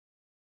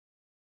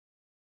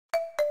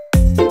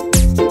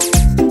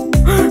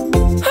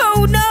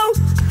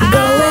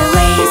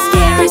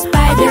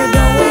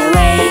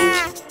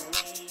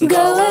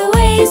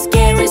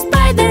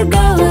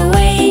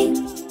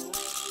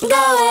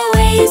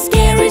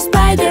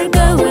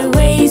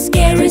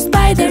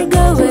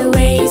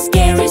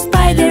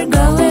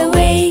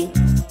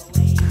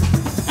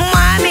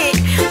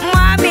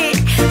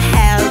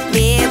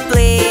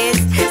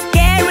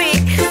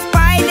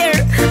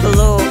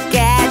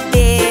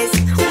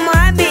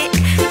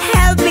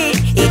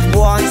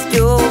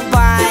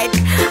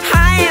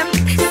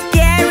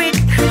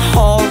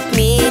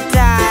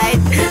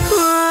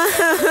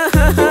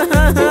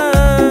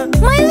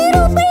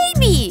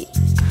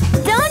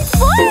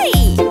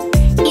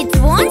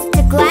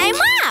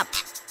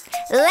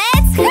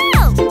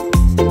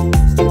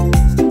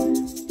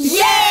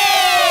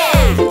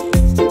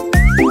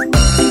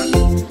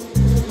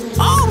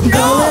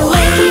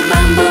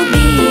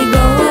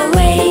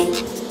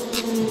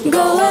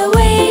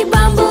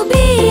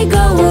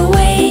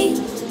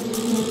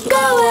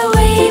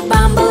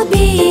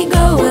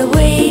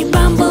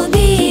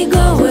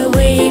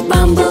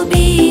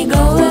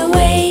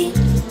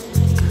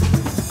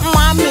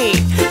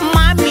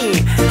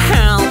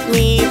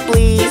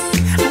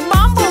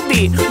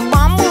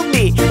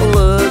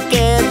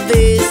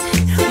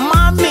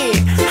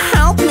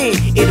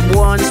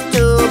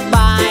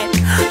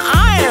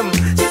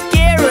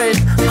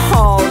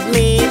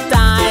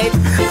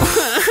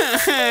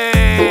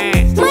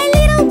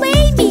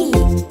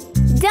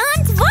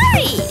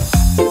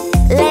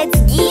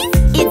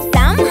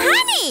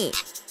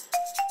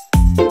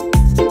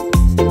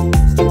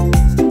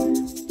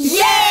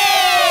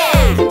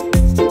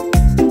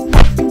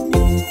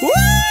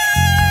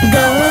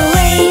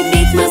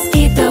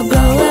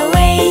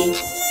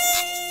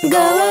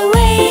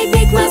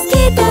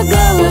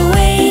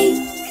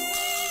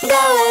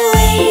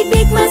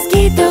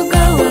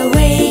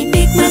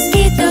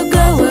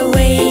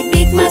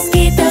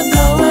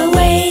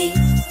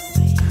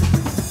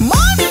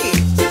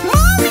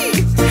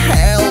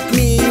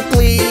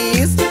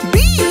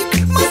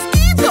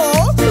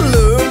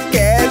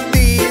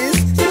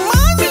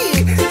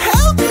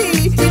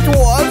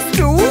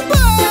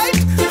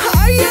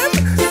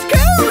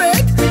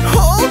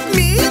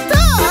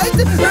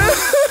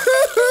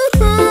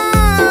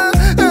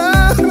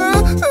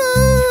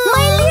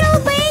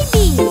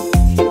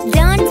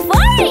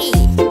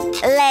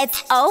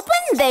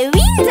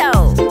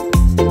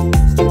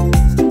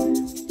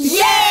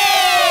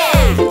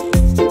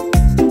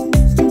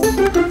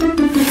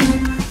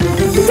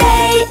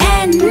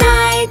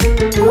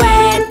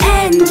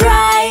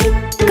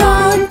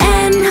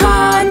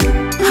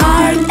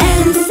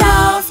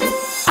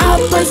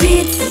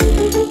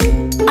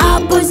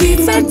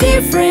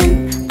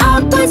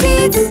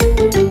Opposites.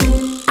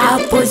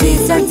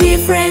 Opposites are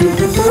different.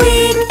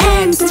 Weak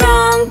and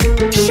strong,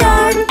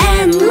 short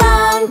and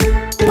long,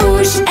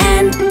 push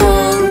and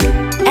pull,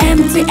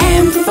 empty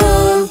and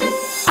full.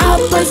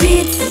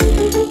 Opposites.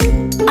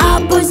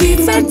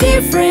 Opposites are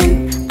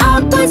different.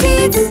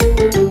 Opposites.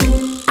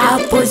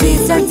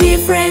 Opposites are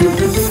different.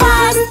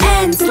 Fast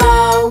and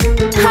slow,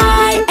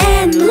 high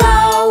and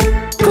low,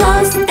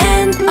 closed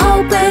and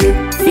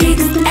open,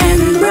 fixed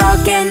and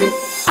broken.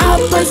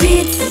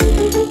 Opposites.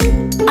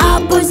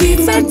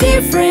 Opposites are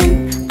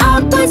different.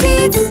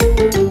 Opposites.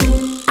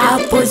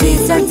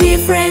 Opposites are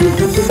different.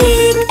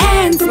 Big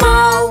and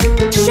small,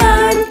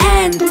 short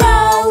and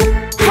tall,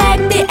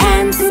 happy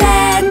and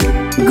sad,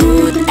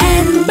 good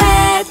and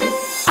bad.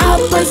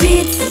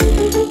 Opposites.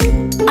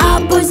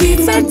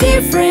 Opposites are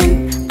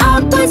different.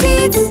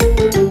 Opposites.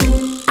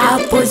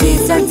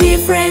 Opposites are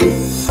different.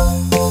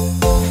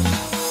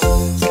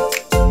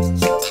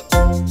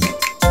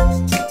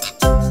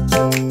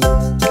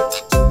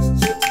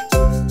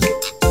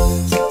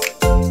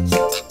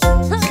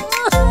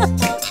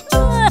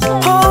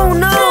 Oh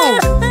no!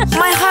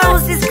 My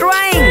house is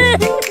crying!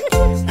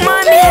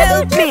 Mommy,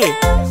 help me!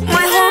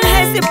 My home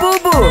has a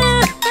boo-boo!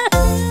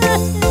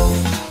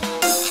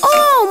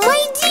 Oh,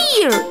 my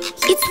dear!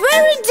 It's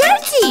very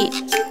dirty!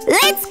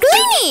 Let's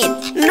clean it!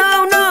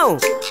 No!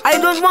 I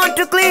don't want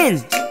to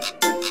clean!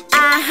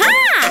 Aha!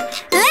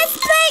 Let's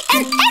play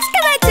an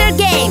excavator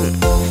game!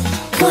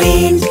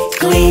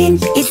 Clean,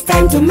 it's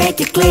time to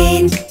make it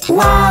clean.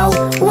 Wow,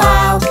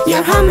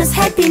 your home is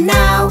happy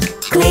now.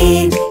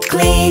 Clean,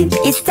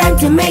 it's time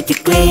to make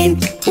it clean.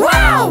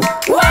 Wow,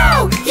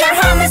 your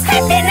home is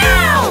happy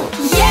now.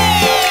 Yeah!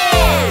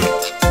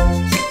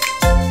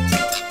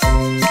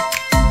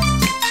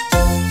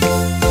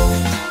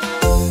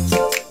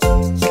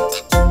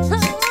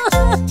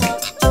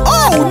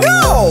 Oh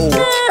no!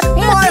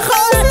 My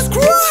house is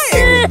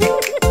crying!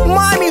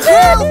 Mommy,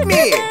 help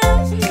me!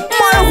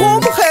 My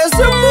home has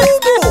a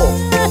boo-boo!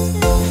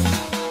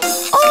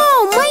 Oh,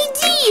 my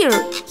dear!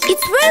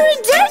 It's very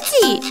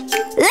dirty!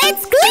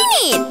 Let's clean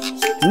it!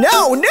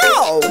 No!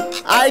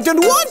 I don't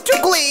want to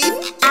clean!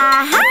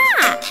 Aha!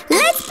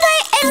 Let's play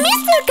a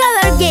Mr.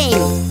 Color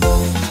game!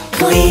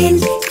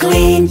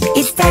 Clean,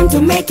 it's time to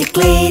make it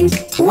clean.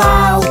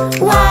 Wow,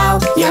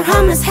 your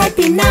home is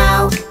happy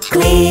now.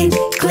 Clean,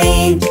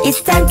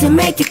 it's time to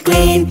make it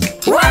clean.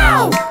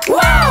 Wow,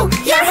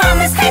 your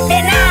home is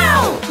happy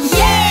now.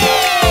 Yeah!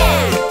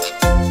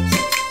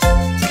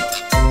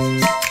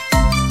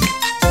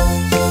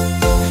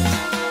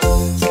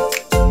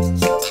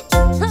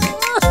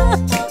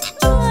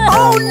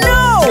 Oh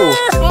no!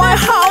 My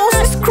house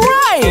is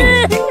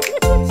crying!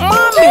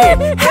 Mommy,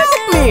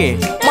 help me!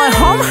 My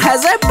home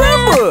has a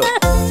boo-boo!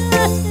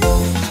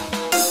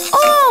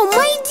 Oh,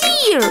 my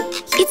dear!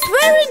 It's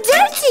very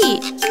dirty!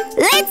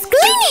 Let's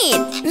clean it!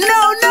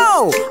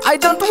 No! I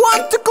don't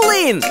want to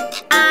clean!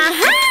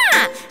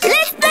 Aha!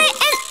 Let's play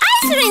an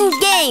answering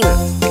game!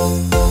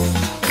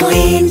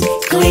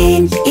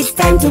 Clean, it's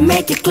time to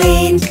make it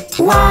clean.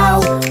 Wow,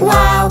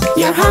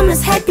 your home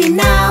is happy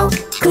now.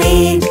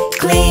 Clean,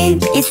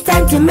 it's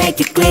time to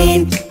make it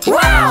clean.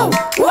 Wow,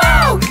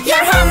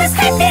 your home is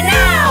happy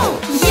now.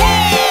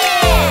 Yeah!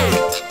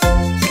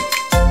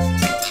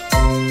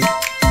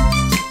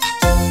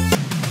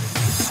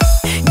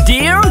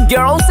 Dear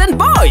girls and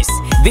boys,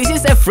 this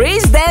is a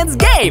freeze dance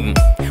game.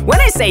 When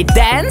I say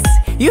dance,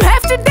 you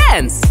have to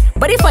dance.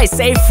 But if I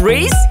say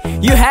freeze,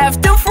 you have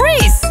to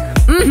freeze.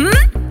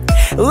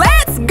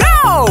 Let's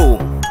go!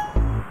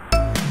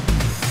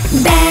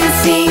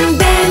 Dancing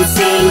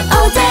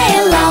all day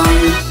long.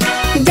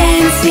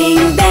 Dancing,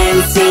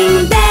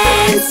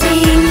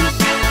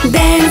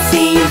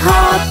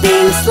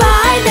 hopping,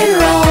 slide and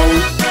roll.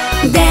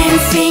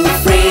 Dancing,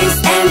 freeze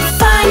and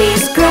funny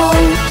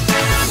scroll.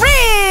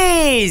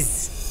 Freeze!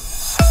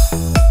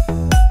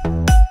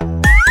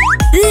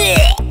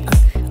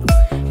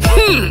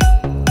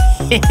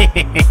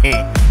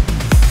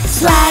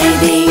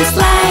 Sliding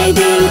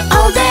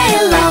all day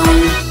long.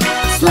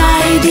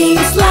 Sliding.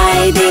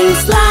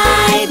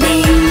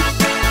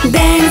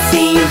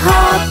 Dancing,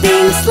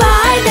 hopping,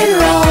 slide and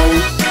roll.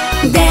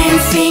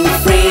 Dancing,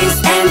 freeze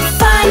and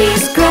funny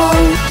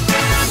scroll.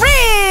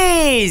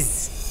 Freeze!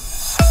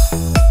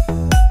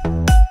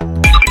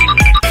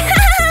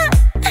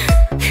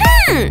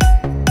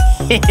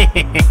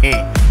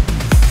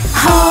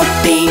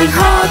 Hopping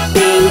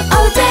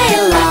all day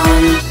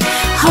long.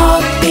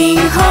 Hopping.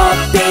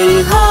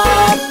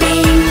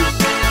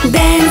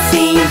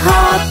 Dancing,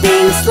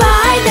 hopping,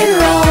 slide and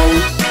roll.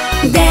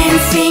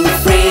 Dancing,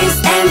 freeze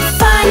and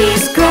funny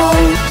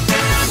scroll.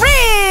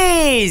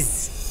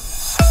 Freeze!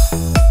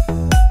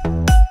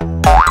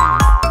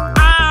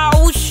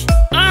 Ouch!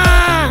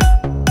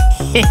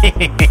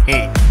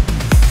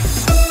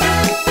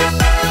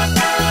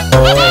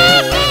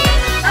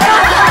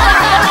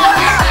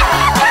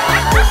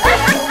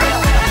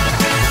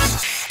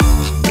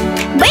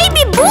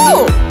 Baby Boo!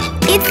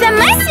 It's a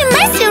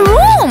messy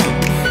room!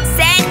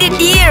 Sandy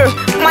dear,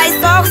 my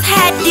socks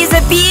had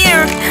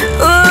disappeared.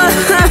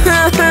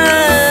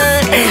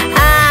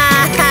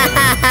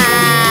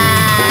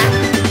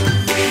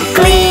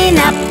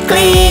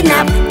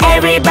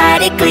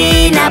 Everybody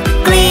clean up,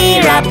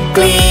 clear up,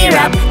 clear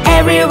up.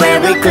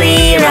 Everywhere we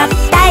clear up.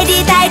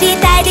 Tidy, tidy,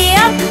 tidy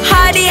up.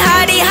 Hidey,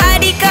 hidey,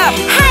 hidey cup.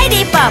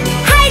 Hidey pop,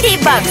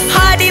 hidey box.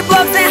 Hidey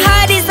blocks and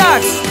hidey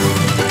socks.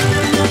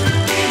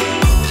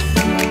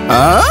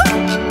 Huh?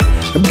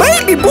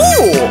 Baby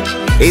Boo!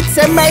 It's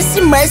a messy,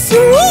 messy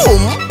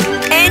room!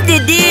 Andy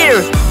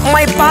dear,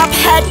 my pop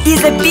had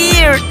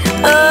disappeared.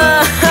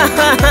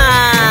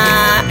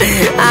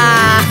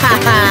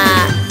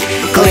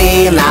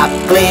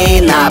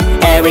 Clean up,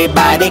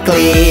 everybody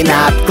clean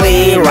up.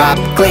 Clear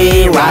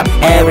up,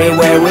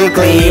 everywhere we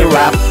clear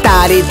up.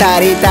 Tidy,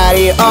 tidy,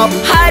 tidy up.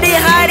 Hidey,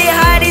 hidey,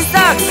 hidey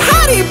socks.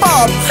 Hidey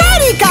pop,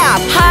 hidey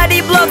cup.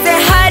 Hidey blocks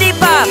and hidey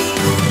pop.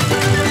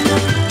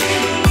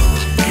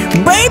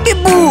 Baby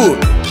Boo!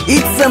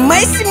 It's a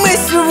messy,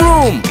 messy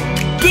room!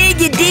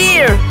 Tigi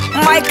dear,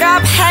 my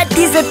cup had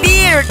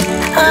disappeared.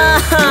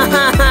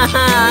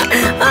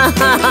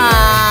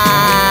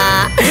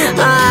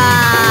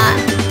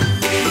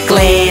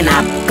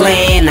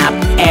 Clean up,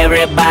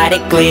 everybody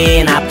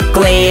clean up.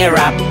 Clear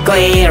up,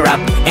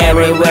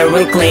 everywhere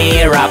we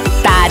clear up.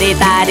 Tidy,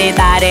 tidy,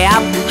 tidy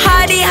up.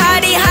 Hidey,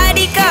 hidey,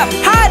 hidey cup.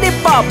 Hidey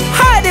pop,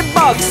 hidey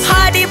box.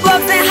 Hidey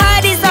blocks and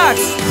hidey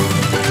socks.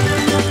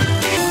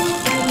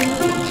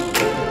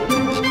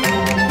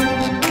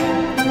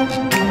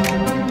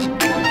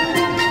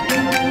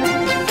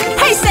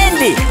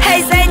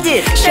 Hey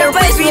Sandy, share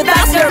place with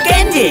us your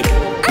candy.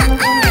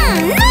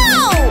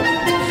 No!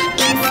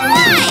 It's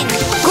mine!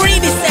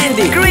 Greedy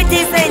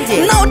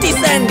Sandy, Naughty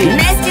Sandy.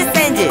 nasty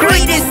Sandy,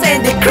 Greedy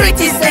Sandy,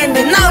 gritty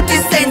Sandy, naughty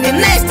Sandy,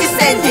 nasty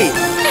Sandy.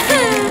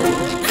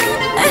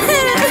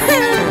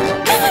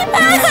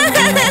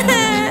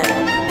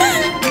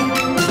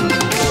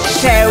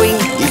 Sharing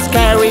is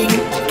caring,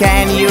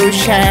 can you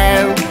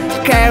share?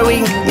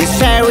 Caring is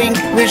sharing,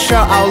 we show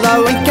our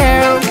love and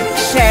care.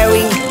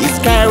 Sharing is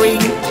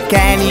caring,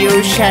 can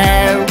you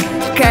share?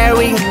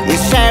 Caring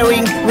is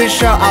sharing, we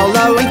show our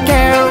love and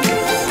care.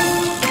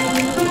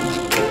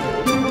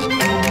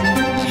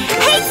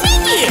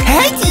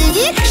 Hey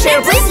Tigi,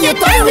 share please your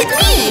toy with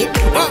me.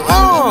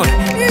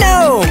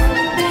 No,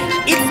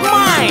 it's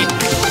mine.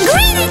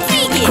 Greedy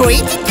Tigi!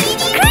 Greedy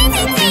Tigi,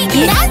 Greedy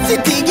Tigi! nasty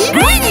Tigi,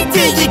 Greedy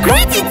Tigi!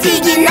 Greedy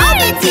Tigi!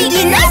 Naughty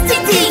Tigi! Nasty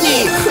Tigi!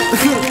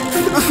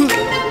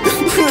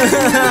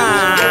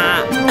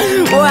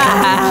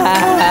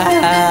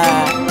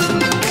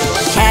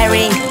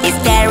 Sharing is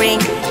caring,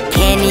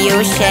 can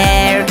you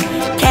share?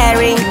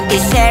 Caring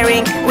is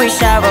sharing, we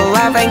show our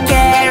love and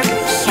care.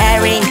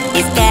 Sharing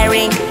is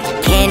caring,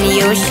 can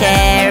you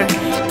share?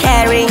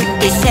 Caring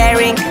is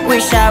sharing, we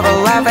show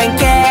our love and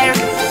care.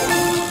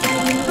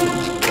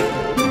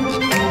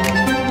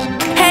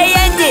 Hey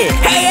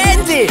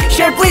Andy,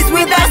 share please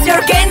with us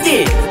your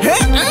candy.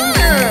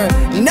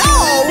 No,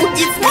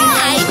 it's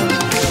mine.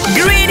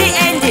 Greedy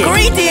Andy,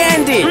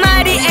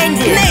 naughty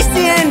Andy,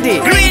 Nasty Andy,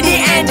 greedy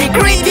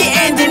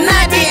Andy,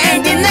 naughty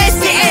Andy,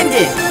 nasty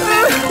Andy.